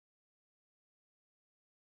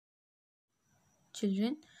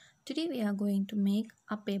Children, today we are going to make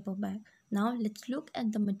a paper bag. Now let's look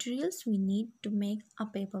at the materials we need to make a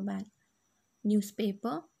paper bag.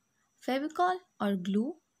 Newspaper, Fevicol or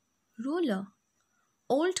glue, ruler,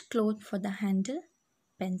 old cloth for the handle,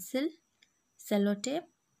 pencil, sellotape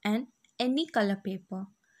and any color paper.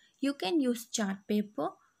 You can use chart paper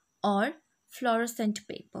or fluorescent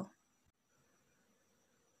paper.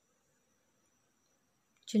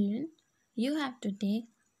 Children, you have to take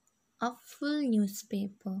a full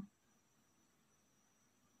newspaper.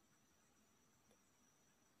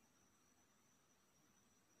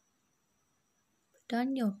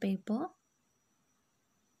 Turn your paper.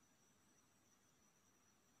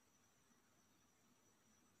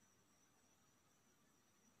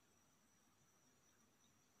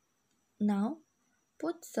 Now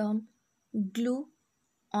put some glue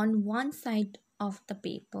on one side of the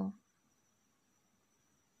paper.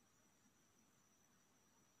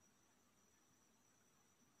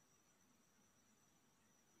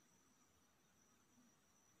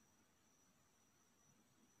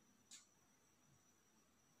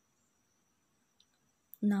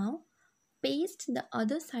 Now paste the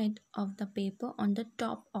other side of the paper on the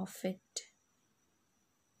top of it.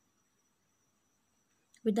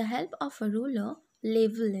 With the help of a ruler,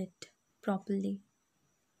 label it properly.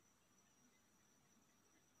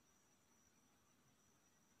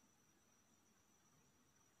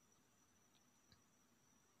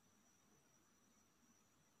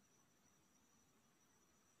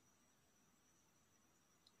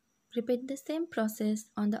 Repeat the same process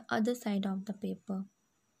on the other side of the paper.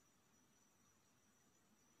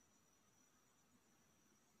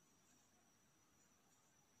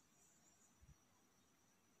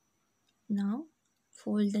 Now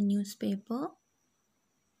fold the newspaper.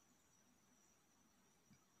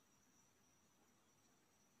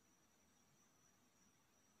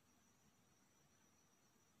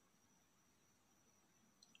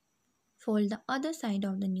 Fold the other side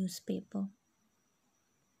of the newspaper.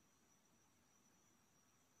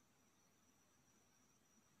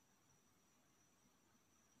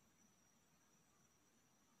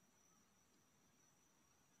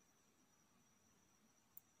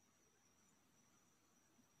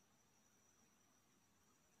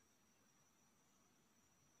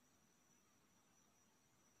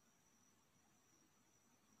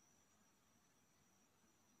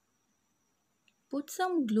 Put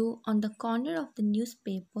some glue on the corner of the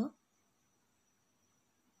newspaper.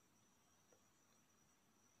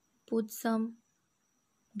 Put some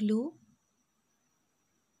glue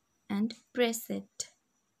and press it.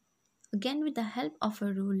 Again with the help of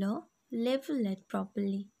a ruler, level it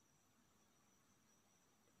properly.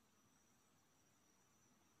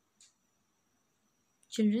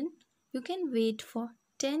 Children, you can wait for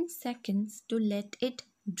 10 seconds to let it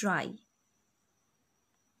dry.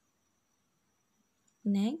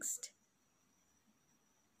 Next,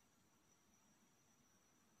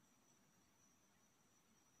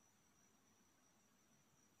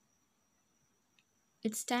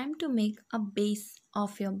 it's time to make a base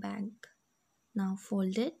of your bag. Now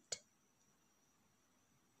fold it.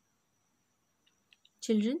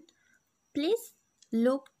 Children, please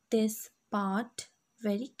look this part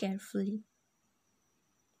very carefully.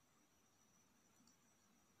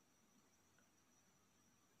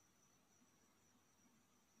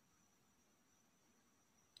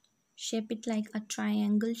 Shape it like a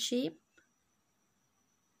triangle shape.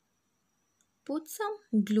 Put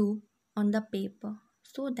some glue on the paper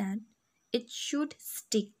so that it should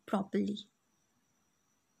stick properly.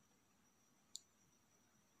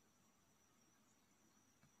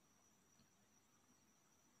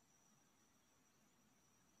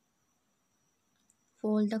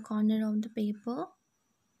 Fold the corner of the paper.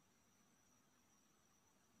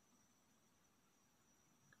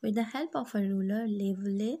 With the help of a ruler,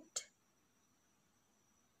 label it.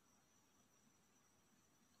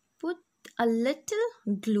 Put a little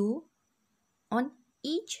glue on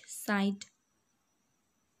each side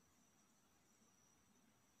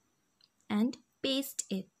and paste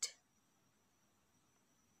it.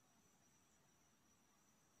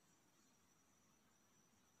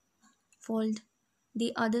 Fold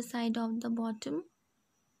the other side of the bottom.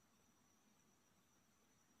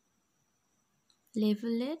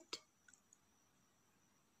 Label it.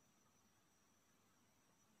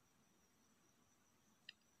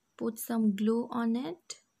 Put some glue on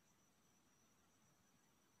it.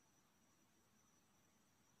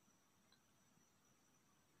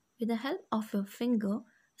 With the help of your finger,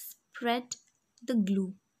 spread the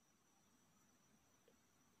glue.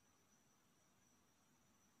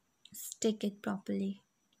 Stick it properly.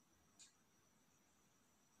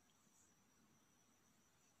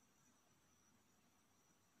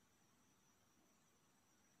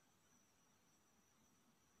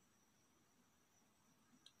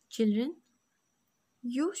 Children,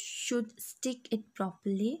 you should stick it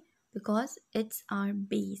properly because it's our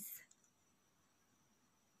base.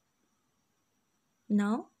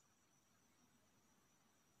 Now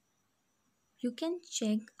you can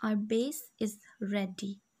check our base is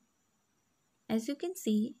ready. As you can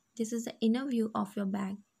see, this is the inner view of your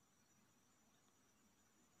bag.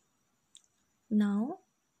 Now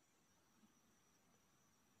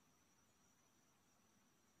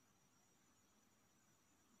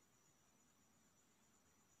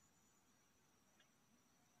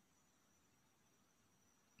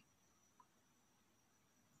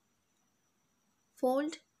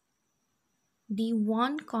fold the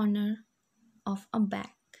one corner of a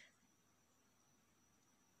bag.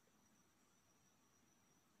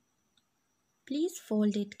 Please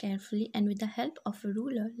fold it carefully and with the help of a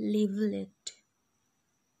ruler, label it.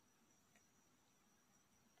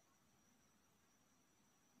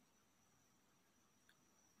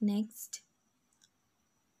 Next,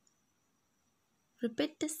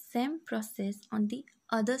 repeat the same process on the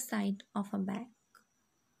other side of a bag.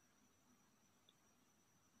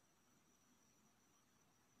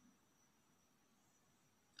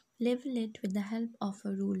 Label it with the help of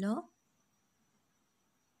a ruler.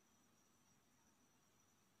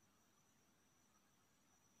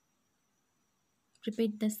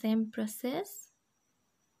 Repeat the same process.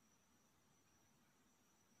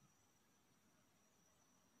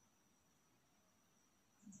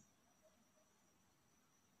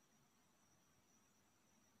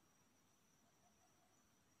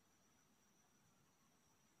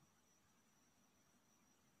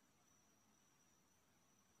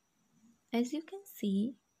 As you can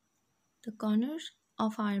see, the corners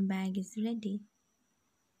of our bag is ready.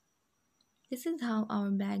 This is how our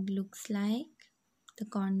bag looks like, the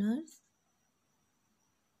corners.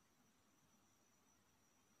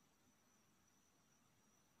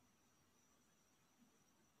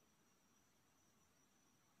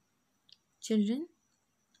 Children,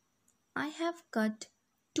 I have cut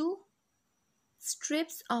two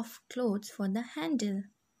strips of clothes for the handle.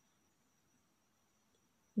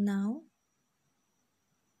 Now,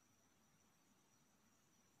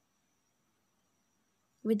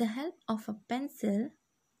 with the help of a pencil,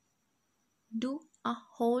 do a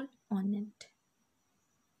hole on it.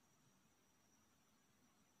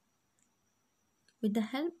 With the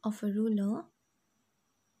help of a ruler,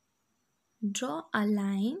 draw a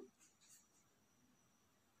line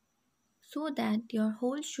so that your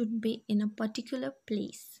hole should be in a particular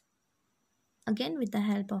place. Again, with the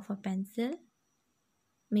help of a pencil,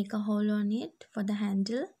 make a hole on it for the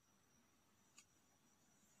handle.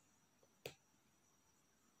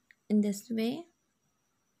 In this way,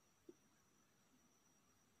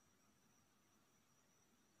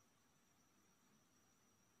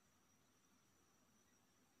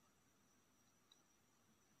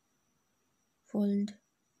 fold,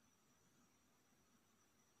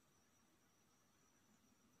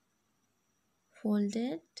 fold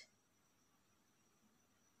it.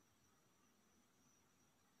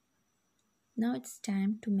 Now it's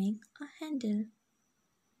time to make a handle.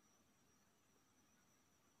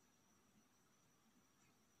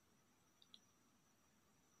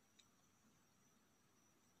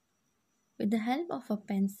 With the help of a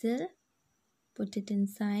pencil, put it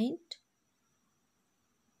inside.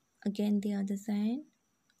 Again the other side.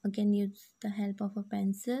 Again use the help of a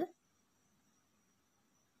pencil.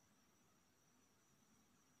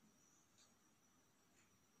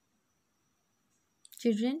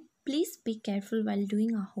 Children, please be careful while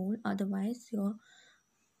doing a hole, otherwise your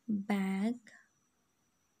bag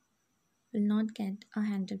will not get a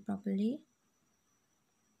handle properly.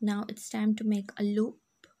 Now it's time to make a loop.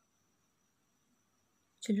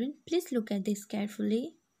 Children, please look at this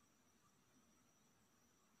carefully.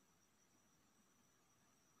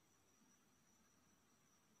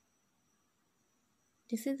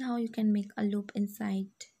 This is how you can make a loop inside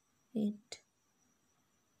it.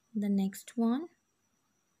 The next one.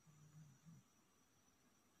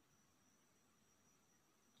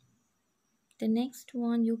 The next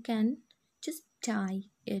one you can just tie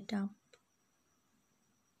it up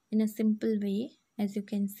in a simple way, as you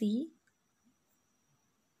can see.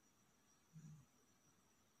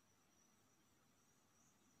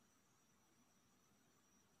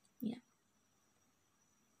 Yeah.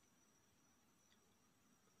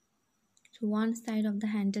 So one side of the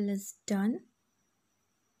handle is done,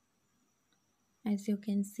 as you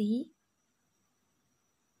can see.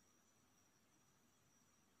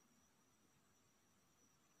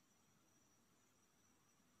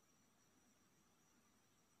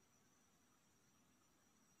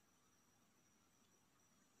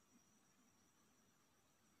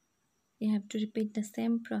 You have to repeat the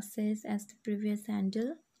same process as the previous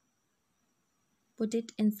handle. Put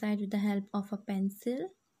it inside with the help of a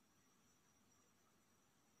pencil.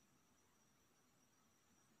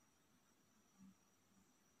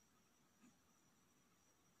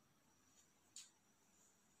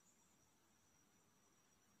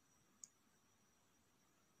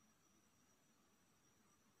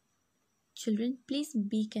 Children, please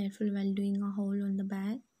be careful while doing a hole on the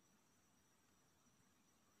bag.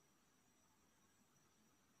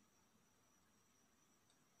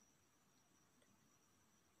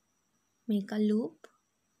 Make a loop.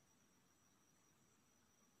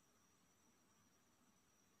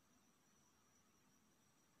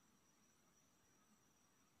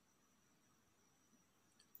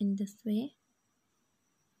 In this way.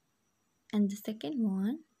 And the second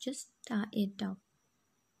one, just tie it up.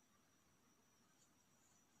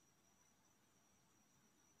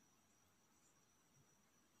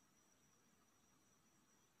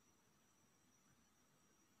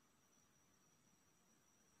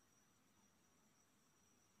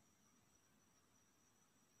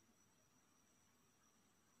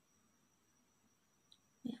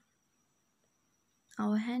 Yeah.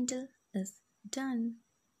 Our handle is done.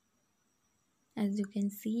 As you can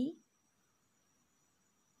see,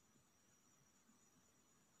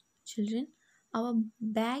 children, our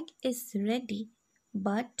bag is ready,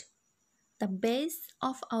 but the base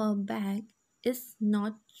of our bag is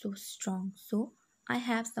not so strong. So I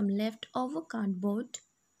have some leftover cardboard.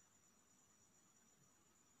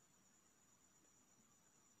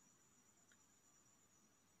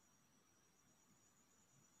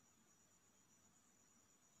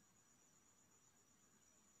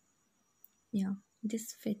 Yeah,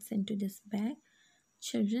 this fits into this bag.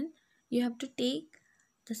 Children, you have to take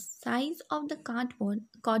the size of the cardboard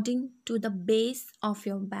according to the base of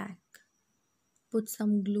your bag. Put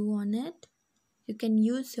some glue on it. You can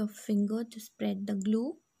use your finger to spread the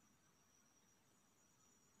glue.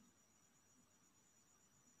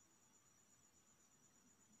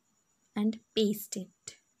 And paste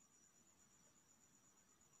it.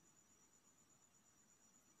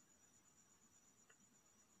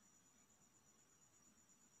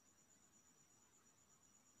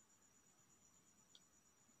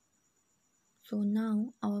 So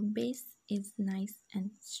now our base is nice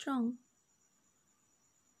and strong.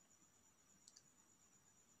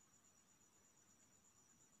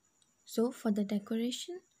 So for the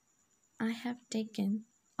decoration, I have taken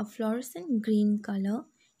a fluorescent green color.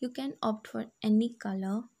 You can opt for any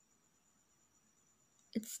color.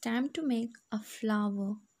 It's time to make a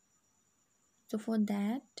flower. So for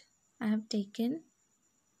that, I have taken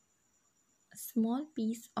a small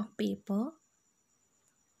piece of paper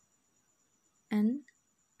and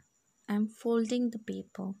I'm folding the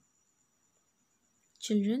paper.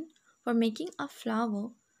 Children, for making a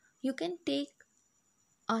flower, you can take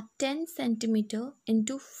a 10 centimeter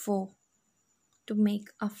into 4 to make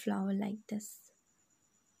a flower like this.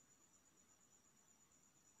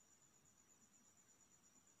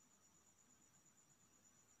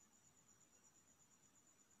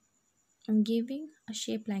 I'm giving a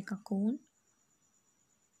shape like a cone.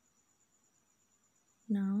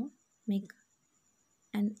 Now make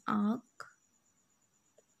an arc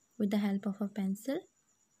with the help of a pencil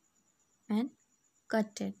and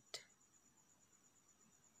cut it.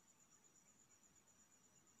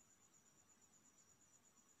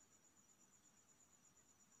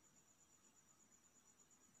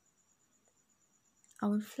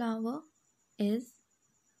 Our flower is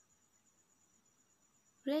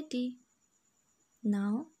ready.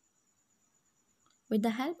 Now, with the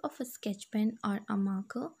help of a sketch pen or a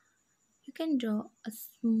marker, you can draw a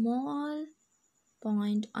small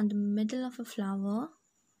point on the middle of a flower.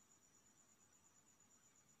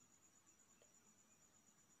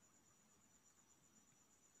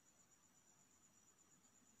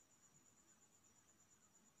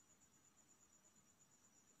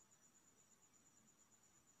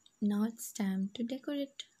 Now it's time to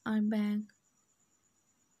decorate our bag.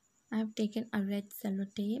 I have taken a red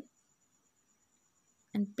sellotape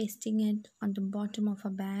and pasting it on the bottom of a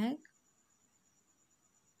bag.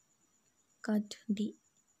 Cut the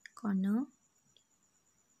corner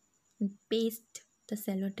and paste the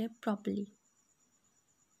sellotape properly.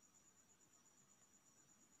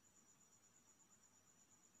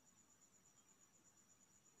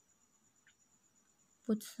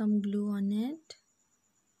 Put some glue on it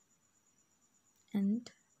and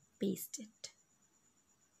paste it.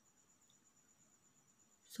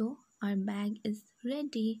 So our bag is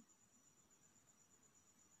ready.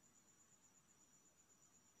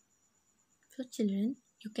 So children,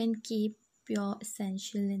 you can keep pure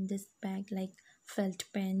essential in this bag like felt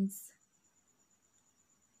pens,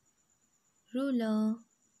 ruler,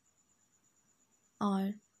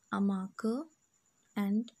 or a marker,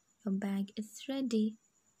 and your bag is ready.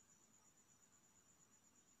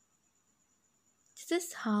 This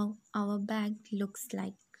is how our bag looks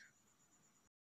like.